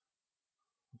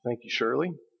Thank you,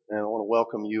 Shirley. And I want to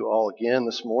welcome you all again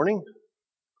this morning.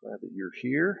 Glad that you're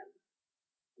here.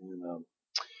 And,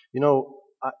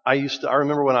 I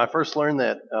remember when I first learned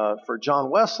that for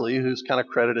John Wesley, who's kind of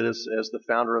credited as the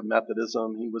founder of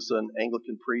Methodism, he was an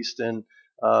Anglican priest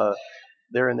uh,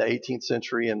 there in the 18th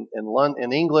century in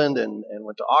England and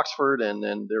went to Oxford. And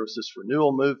then there was this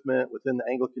renewal movement within the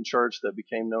Anglican Church that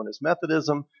became known as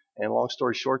Methodism. And long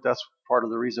story short, that's part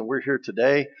of the reason we're here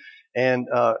today. And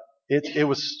it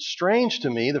was strange to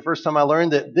me the first time I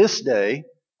learned that this day,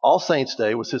 All Saints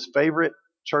Day, was his favorite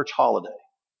church holiday.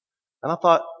 And I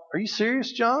thought, are you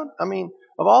serious, John? I mean,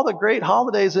 of all the great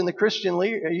holidays in the Christian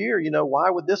year, why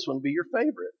would this one be your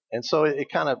favorite? And so it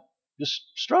kind of just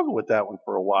struggled with that one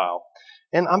for a while.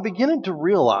 And I'm beginning to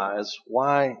realize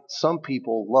why some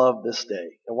people love this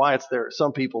day and why it's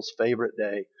some people's favorite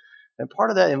day. And part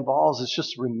of that involves is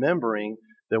just remembering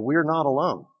that we're not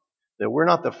alone, that we're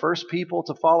not the first people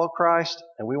to follow Christ,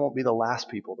 and we won't be the last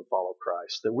people to follow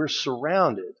Christ, that we're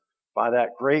surrounded by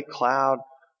that great cloud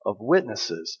of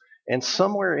witnesses. And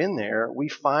somewhere in there, we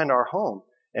find our home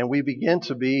and we begin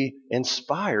to be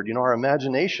inspired. Our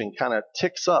imagination kind of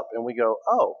ticks up and we go,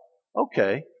 oh,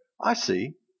 okay, I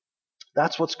see.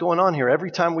 That's what's going on here.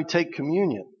 Every time we take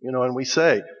communion, and we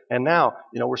say, and now,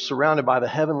 we're surrounded by the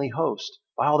heavenly host,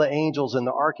 by all the angels and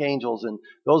the archangels and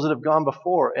those that have gone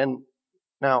before. And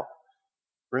now,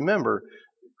 remember,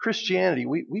 Christianity,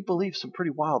 we believe some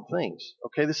pretty wild things.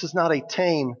 Okay, this is not a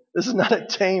tame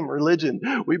religion.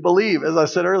 We believe, as I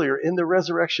said earlier, in the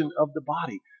resurrection of the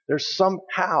body. There's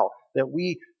somehow that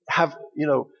we have,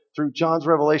 through John's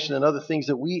revelation and other things,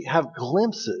 that we have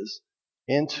glimpses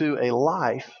into a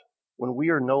life when we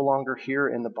are no longer here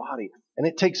in the body. And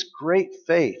it takes great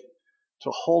faith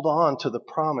to hold on to the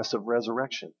promise of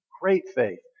resurrection. Great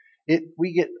faith.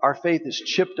 Our faith is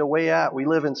chipped away at. We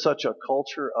live in such a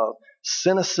culture of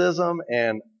cynicism,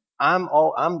 and I'm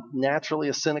naturally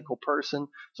a cynical person,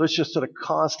 so it's just a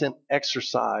constant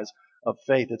exercise of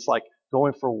faith. It's like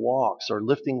going for walks or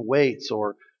lifting weights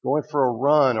or going for a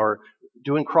run or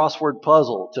doing crossword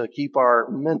puzzle to keep our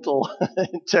mental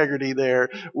integrity there.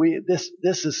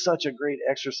 This is such a great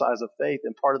exercise of faith,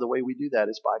 and part of the way we do that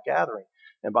is by gathering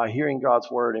and by hearing God's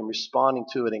word and responding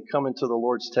to it and coming to the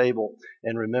Lord's table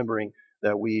and remembering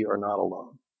that we are not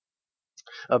alone.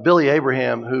 Billy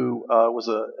Abraham, who was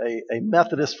a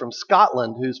Methodist from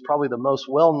Scotland, who's probably the most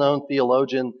well-known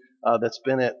theologian that's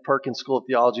been at Perkins School of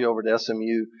Theology over at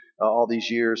SMU all these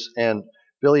years. And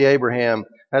Billy Abraham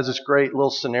has this great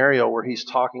little scenario where he's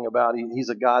talking about, he's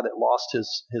a guy that lost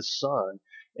his son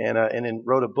and then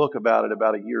wrote a book about it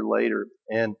about a year later.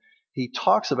 And he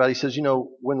talks about, he says,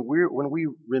 when we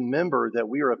remember that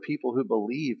we are a people who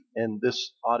believe in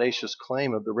this audacious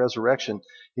claim of the resurrection,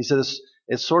 he says,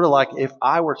 it's sort of like if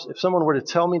someone were to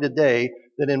tell me today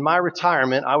that in my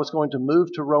retirement I was going to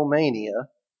move to Romania,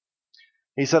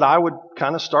 he said I would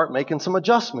kind of start making some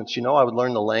adjustments. I would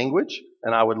learn the language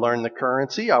and I would learn the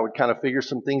currency. I would kind of figure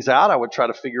some things out. I would try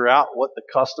to figure out what the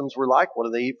customs were like. What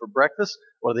do they eat for breakfast?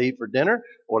 What do they eat for dinner?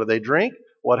 What do they drink?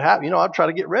 What happened? I'd try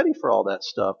to get ready for all that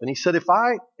stuff. And he said, if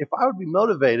I would be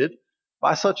motivated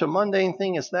by such a mundane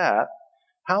thing as that,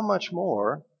 how much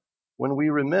more when we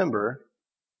remember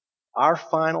our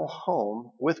final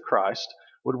home with Christ,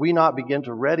 would we not begin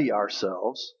to ready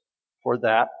ourselves for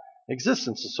that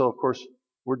existence? And so, of course,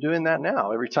 we're doing that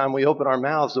now. Every time we open our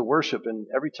mouths to worship and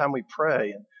every time we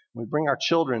pray and we bring our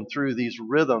children through these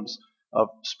rhythms of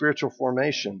spiritual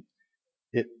formation,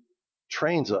 it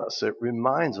trains us, it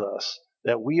reminds us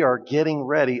that we are getting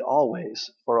ready always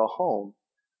for a home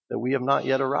that we have not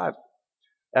yet arrived,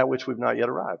 at which we've not yet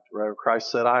arrived. Right?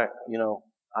 Christ said, I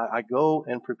go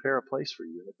and prepare a place for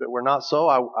you. If it were not so,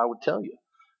 I would tell you.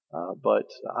 But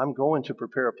I'm going to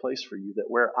prepare a place for you that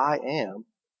where I am,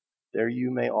 there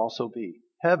you may also be.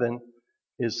 Heaven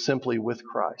is simply with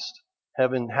Christ.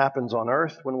 Heaven happens on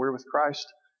earth when we're with Christ,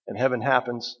 and heaven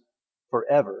happens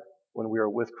forever when we are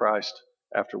with Christ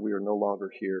after we are no longer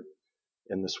here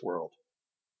in this world.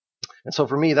 And so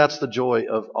for me, that's the joy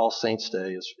of All Saints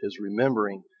Day, is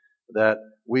remembering that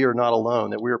we are not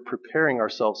alone, that we are preparing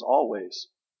ourselves always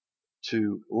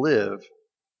to live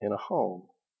in a home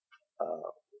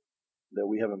that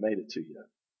we haven't made it to yet.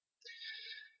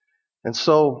 And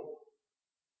so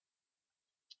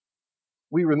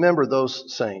we remember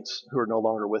those saints who are no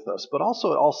longer with us. But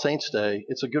also at All Saints Day,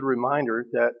 it's a good reminder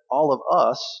that all of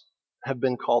us have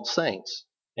been called saints.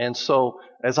 And so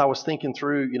as I was thinking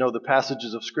through, the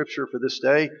passages of Scripture for this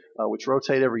day, which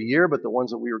rotate every year, but the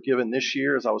ones that we were given this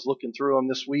year, as I was looking through them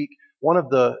this week, one of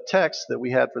the texts that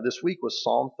we had for this week was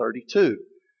Psalm 32.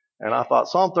 And I thought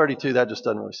Psalm 32, that just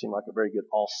doesn't really seem like a very good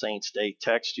All Saints Day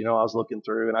text. I was looking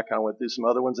through and I kind of went through some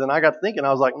other ones, and I got thinking, I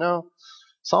was like, no,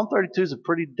 Psalm 32 is a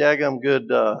pretty daggum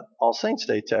good All Saints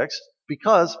Day text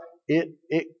because it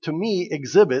to me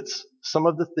exhibits some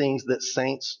of the things that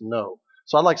saints know.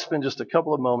 So I'd like to spend just a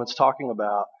couple of moments talking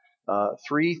about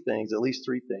three things, at least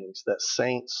three things that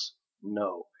saints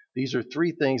know. These are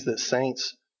three things that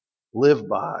saints live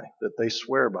by, that they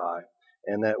swear by,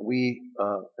 and that we,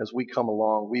 as we come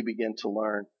along, we begin to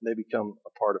learn. They become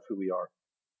a part of who we are.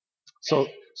 So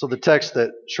the text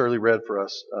that Shirley read for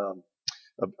us,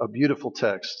 a beautiful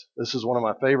text. This is one of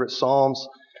my favorite psalms.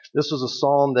 This was a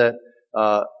psalm that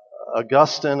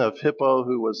Augustine of Hippo,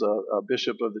 who was a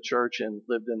bishop of the church and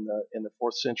lived in the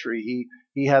 4th century,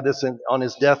 he had this on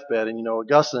his deathbed. And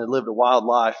Augustine had lived a wild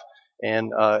life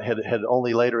and had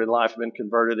only later in life been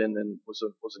converted and then was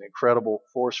an incredible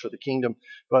force for the kingdom.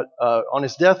 But on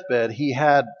his deathbed, he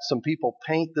had some people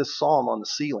paint this psalm on the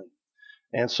ceiling.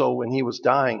 And so when he was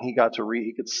dying, he got to read.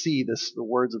 He could see the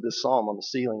words of this psalm on the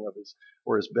ceiling of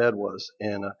where his bed was.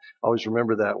 And I always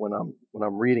remember that when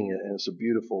I'm reading it. And it's a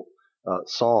beautiful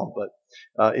psalm. But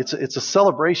it's a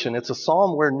celebration. It's a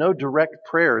psalm where no direct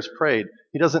prayer is prayed.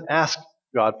 He doesn't ask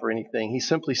God for anything. He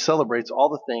simply celebrates all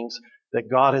the things that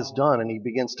God has done, and he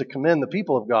begins to commend the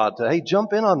people of God to, hey,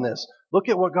 jump in on this. Look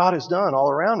at what God has done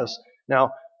all around us.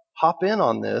 Now, hop in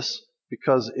on this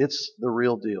because it's the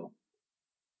real deal.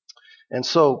 And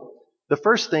so the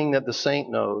first thing that the saint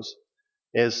knows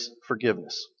is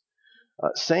forgiveness.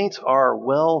 Saints are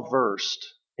well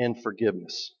versed in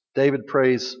forgiveness. David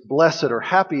prays, blessed or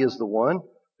happy is the one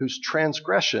whose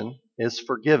transgression is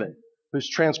forgiven, whose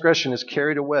transgression is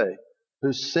carried away,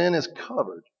 whose sin is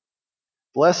covered.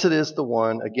 Blessed is the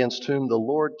one against whom the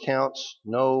Lord counts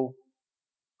no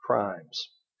crimes,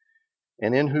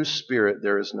 and in whose spirit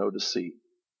there is no deceit.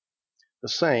 The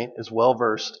saint is well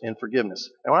versed in forgiveness.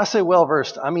 And when I say well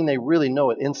versed, I mean they really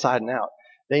know it inside and out.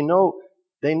 They know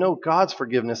God's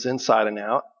forgiveness inside and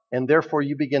out, and therefore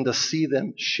you begin to see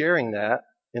them sharing that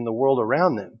in the world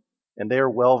around them. And they are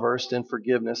well versed in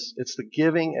forgiveness. It's the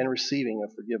giving and receiving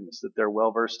of forgiveness that they're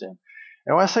well versed in.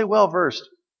 And when I say well versed,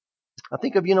 I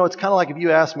think of, it's kind of like if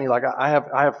you ask me, like I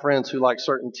have friends who like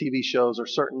certain TV shows or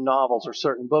certain novels or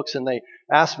certain books, and they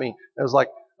ask me, it was like,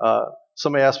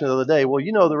 somebody asked me the other day, well,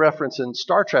 the reference in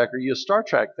Star Trek. Are you a Star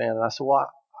Trek fan? And I said, well,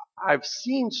 I've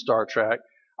seen Star Trek.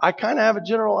 I kind of have a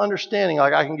general understanding.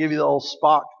 Like I can give you the old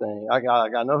Spock thing. I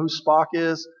know who Spock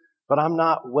is, but I'm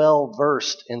not well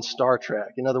versed in Star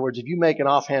Trek. In other words, if you make an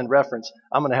offhand reference,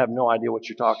 I'm going to have no idea what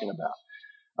you're talking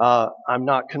about. I'm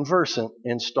not conversant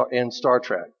in Star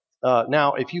Trek.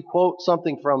 Now, if you quote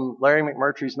something from Larry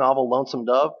McMurtry's novel Lonesome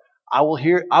Dove, I will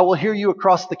hear you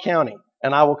across the county.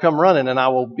 And I will come running and I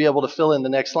will be able to fill in the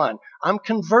next line. I'm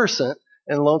conversant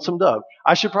in Lonesome Dove.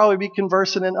 I should probably be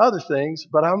conversant in other things,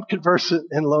 but I'm conversant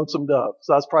in Lonesome Dove.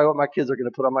 So that's probably what my kids are going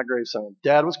to put on my gravestone.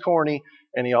 Dad was corny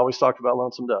and he always talked about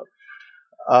Lonesome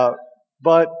Dove.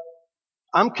 But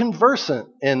I'm conversant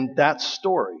in that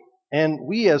story. And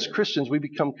we as Christians, we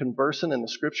become conversant in the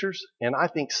scriptures. And I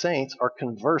think saints are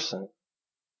conversant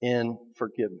in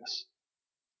forgiveness.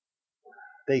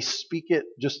 They speak it,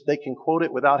 they can quote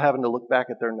it without having to look back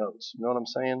at their notes. You know what I'm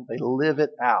saying? They live it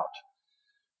out.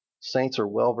 Saints are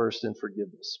well versed in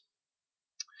forgiveness.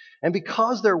 And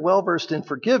because they're well versed in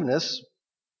forgiveness,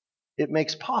 it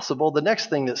makes possible the next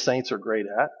thing that saints are great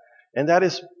at, and that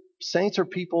is saints are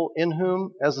people in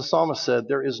whom, as the psalmist said,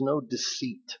 there is no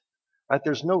deceit. Right?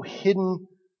 There's no hidden,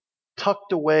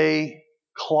 tucked away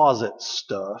closet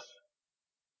stuff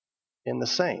in the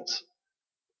saints.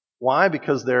 Why?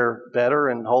 Because they're better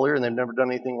and holier and they've never done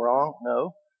anything wrong?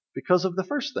 No. Because of the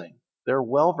first thing. They're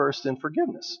well versed in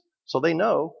forgiveness. So they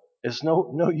know there's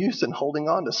no use in holding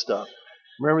on to stuff.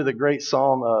 Remember the great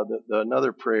psalm,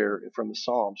 another prayer from the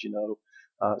Psalms,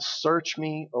 search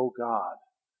me, O God,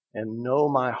 and know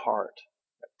my heart.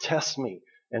 Test me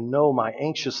and know my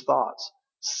anxious thoughts.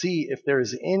 See if there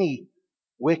is any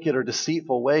wicked or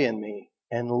deceitful way in me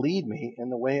and lead me in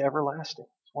the way everlasting.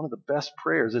 One of the best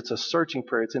prayers. It's a searching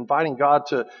prayer. It's inviting God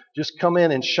to just come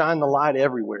in and shine the light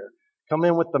everywhere. Come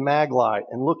in with the mag light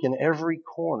and look in every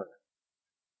corner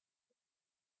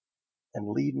and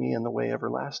lead me in the way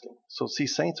everlasting. So see,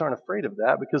 saints aren't afraid of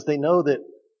that because they know that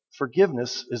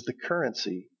forgiveness is the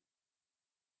currency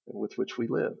with which we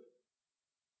live.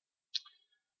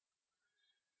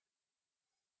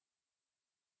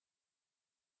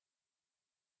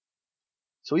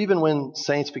 So even when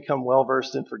saints become well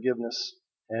versed in forgiveness,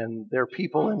 and they're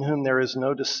people in whom there is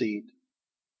no deceit,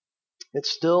 it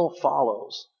still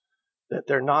follows that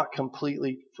they're not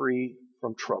completely free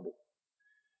from trouble.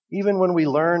 Even when we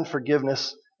learn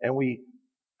forgiveness and we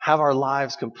have our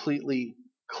lives completely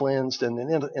cleansed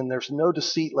and there's no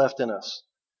deceit left in us,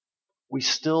 we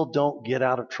still don't get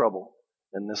out of trouble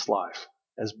in this life,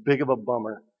 as big of a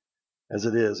bummer as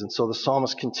it is. And so the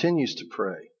psalmist continues to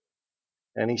pray.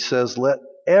 And he says, let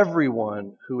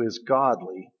everyone who is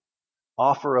godly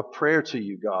offer a prayer to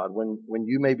you, God, when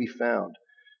you may be found.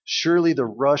 Surely the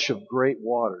rush of great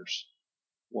waters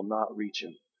will not reach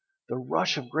him. The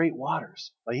rush of great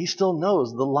waters. Like he still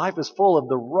knows the life is full of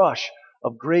the rush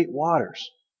of great waters.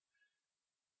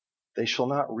 They shall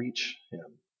not reach him.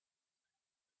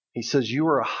 He says, you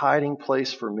are a hiding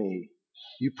place for me.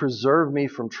 You preserve me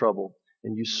from trouble,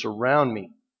 and you surround me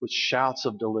with shouts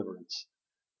of deliverance.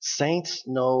 Saints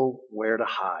know where to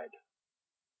hide.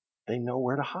 They know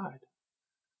where to hide.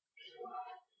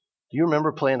 Do you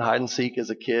remember playing hide and seek as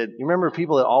a kid? You remember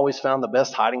people that always found the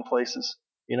best hiding places?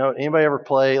 You know, anybody ever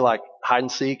play like hide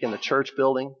and seek in the church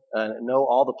building and know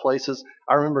all the places?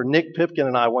 I remember Nick Pipkin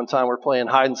and I one time were playing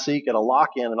hide and seek at a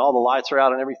lock-in and all the lights are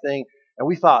out and everything. And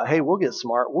we thought, hey, we'll get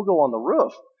smart. We'll go on the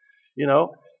roof, you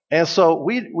know. And so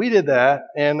we did that,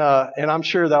 and I'm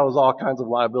sure that was all kinds of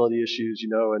liability issues, you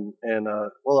know, and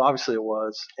well, obviously it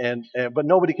was, but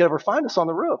nobody could ever find us on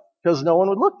the roof because no one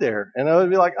would look there, and I would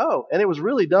be like, oh, and it was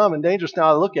really dumb and dangerous. Now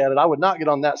I look at it, I would not get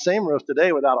on that same roof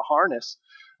today without a harness,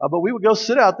 but we would go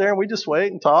sit out there and we just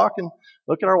wait and talk and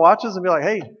look at our watches and be like,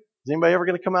 hey, is anybody ever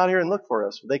going to come out here and look for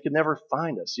us? But they could never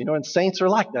find us, you know. And saints are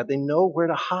like that; they know where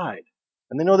to hide,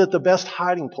 and they know that the best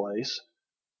hiding place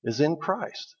is in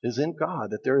Christ, is in God,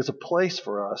 that there is a place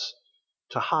for us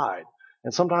to hide.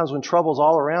 And sometimes when trouble's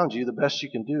all around you, the best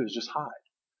you can do is just hide.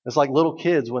 It's like little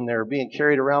kids when they're being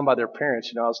carried around by their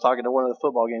parents. You know, I was talking to one of the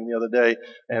football games the other day,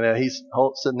 and he's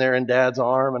sitting there in Dad's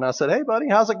arm, and I said, hey, buddy,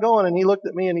 how's it going? And he looked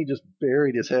at me, and he just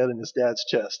buried his head in his dad's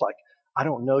chest. Like, I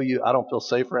don't know you. I don't feel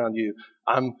safe around you.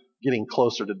 I'm getting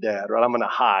closer to Dad, right? I'm going to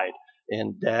hide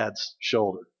in Dad's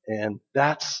shoulder. And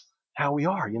that's how we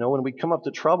are. You know, when we come up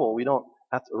to trouble, we don't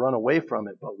have to run away from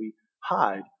it, but we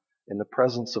hide in the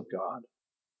presence of God.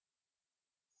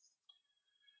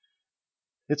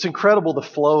 It's incredible the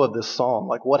flow of this psalm,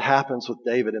 like what happens with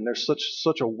David, and there's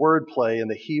such a wordplay in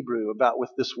the Hebrew about with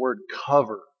this word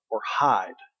cover or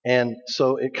hide, and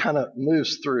so it kind of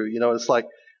moves through. You know, it's like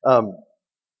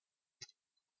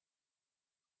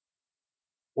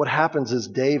what happens is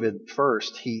David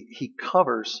first he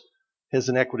covers his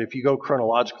iniquity. If you go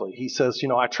chronologically, he says, you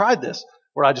know, I tried this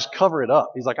where I just cover it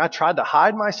up. He's like, I tried to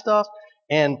hide my stuff,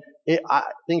 and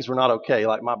things were not okay.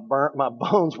 Like my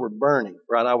bones were burning,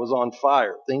 right? I was on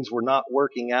fire. Things were not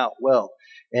working out well.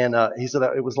 And he said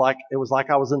it was like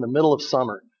I was in the middle of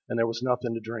summer and there was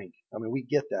nothing to drink. I mean, we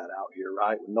get that out here,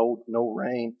 right? No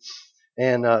rain.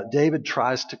 And David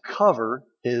tries to cover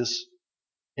his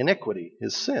iniquity,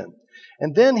 his sin.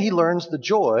 And then he learns the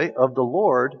joy of the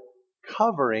Lord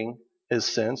covering his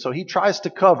sin. So he tries to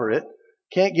cover it,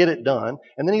 can't get it done.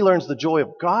 And then he learns the joy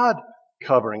of God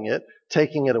covering it,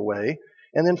 taking it away.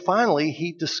 And then finally,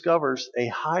 he discovers a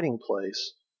hiding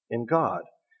place in God.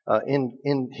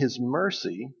 In his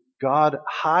mercy, God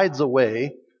hides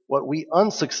away what we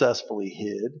unsuccessfully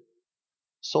hid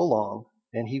so long,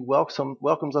 and he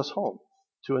welcomes us home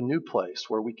to a new place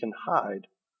where we can hide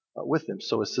with him.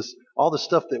 So it's this, all the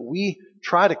stuff that we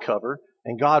try to cover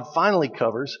and God finally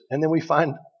covers, and then we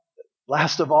find,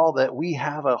 last of all, that we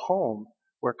have a home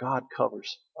where God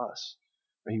covers us,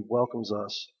 where he welcomes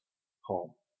us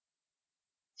home.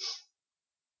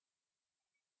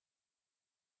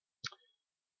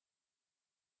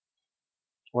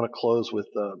 I want to close with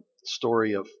the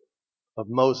story of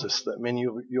Moses that many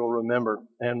of you'll remember.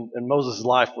 And Moses'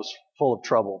 life was full of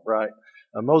trouble, right?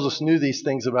 Moses knew these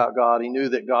things about God. He knew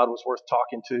that God was worth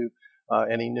talking to,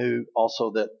 and he knew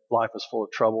also that life was full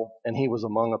of trouble. And he was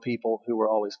among a people who were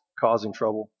always causing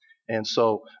trouble. And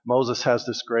so Moses has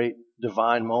this great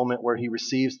divine moment where he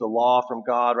receives the law from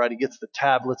God, right? He gets the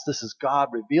tablets. This is God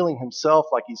revealing himself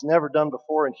like he's never done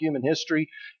before in human history.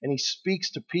 And he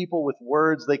speaks to people with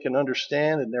words they can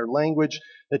understand in their language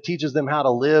that teaches them how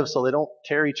to live so they don't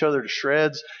tear each other to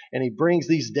shreds. And he brings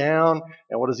these down,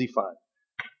 and what does he find?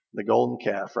 The golden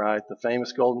calf, right? The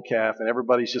famous golden calf. And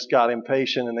everybody's just got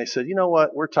impatient, and they said, you know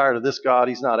what? We're tired of this God.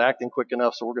 He's not acting quick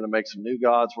enough, so we're going to make some new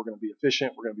gods. We're going to be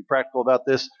efficient. We're going to be practical about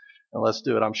this, and let's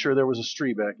do it. I'm sure there was a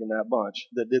Strebeck in that bunch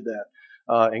that did that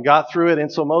and got through it.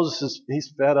 And so Moses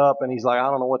he's fed up, and he's like, I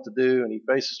don't know what to do, and he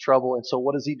faces trouble. And so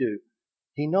what does he do?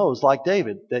 He knows, like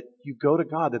David, that you go to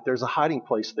God, that there's a hiding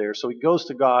place there. So he goes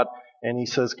to God, and he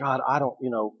says, God, I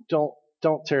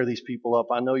don't tear these people up.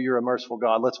 I know you're a merciful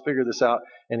God. Let's figure this out.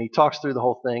 And he talks through the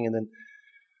whole thing. And then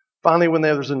finally, when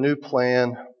there's a new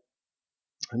plan,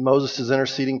 and Moses is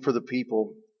interceding for the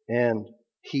people, and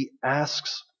he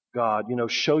asks God,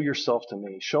 show yourself to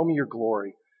me. Show me your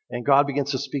glory. And God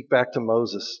begins to speak back to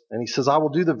Moses. And he says, I will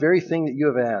do the very thing that you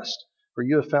have asked, for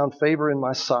you have found favor in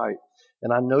my sight,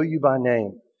 and I know you by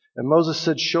name. And Moses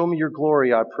said, show me your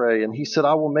glory, I pray. And he said,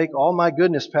 I will make all my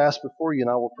goodness pass before you, and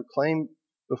I will proclaim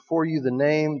before you the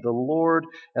name, the Lord,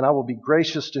 and I will be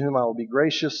gracious to whom I will be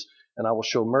gracious, and I will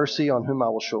show mercy on whom I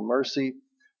will show mercy.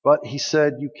 But he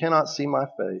said, you cannot see my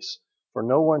face, for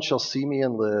no one shall see me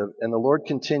and live. And the Lord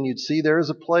continued, see, there is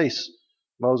a place,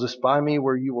 Moses, by me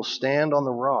where you will stand on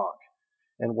the rock.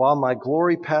 And while my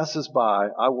glory passes by,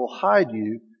 I will hide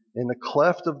you in the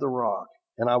cleft of the rock,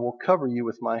 and I will cover you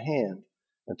with my hand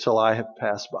until I have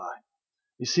passed by.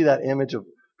 You see that image of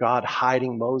God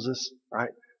hiding Moses, right?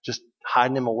 Just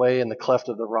hiding him away in the cleft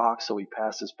of the rock so he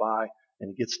passes by and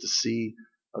he gets to see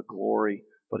a glory,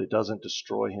 but it doesn't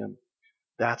destroy him.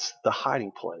 That's the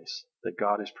hiding place that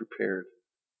God has prepared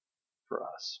for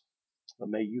us. But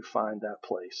may you find that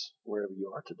place wherever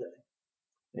you are today.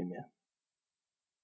 Amen.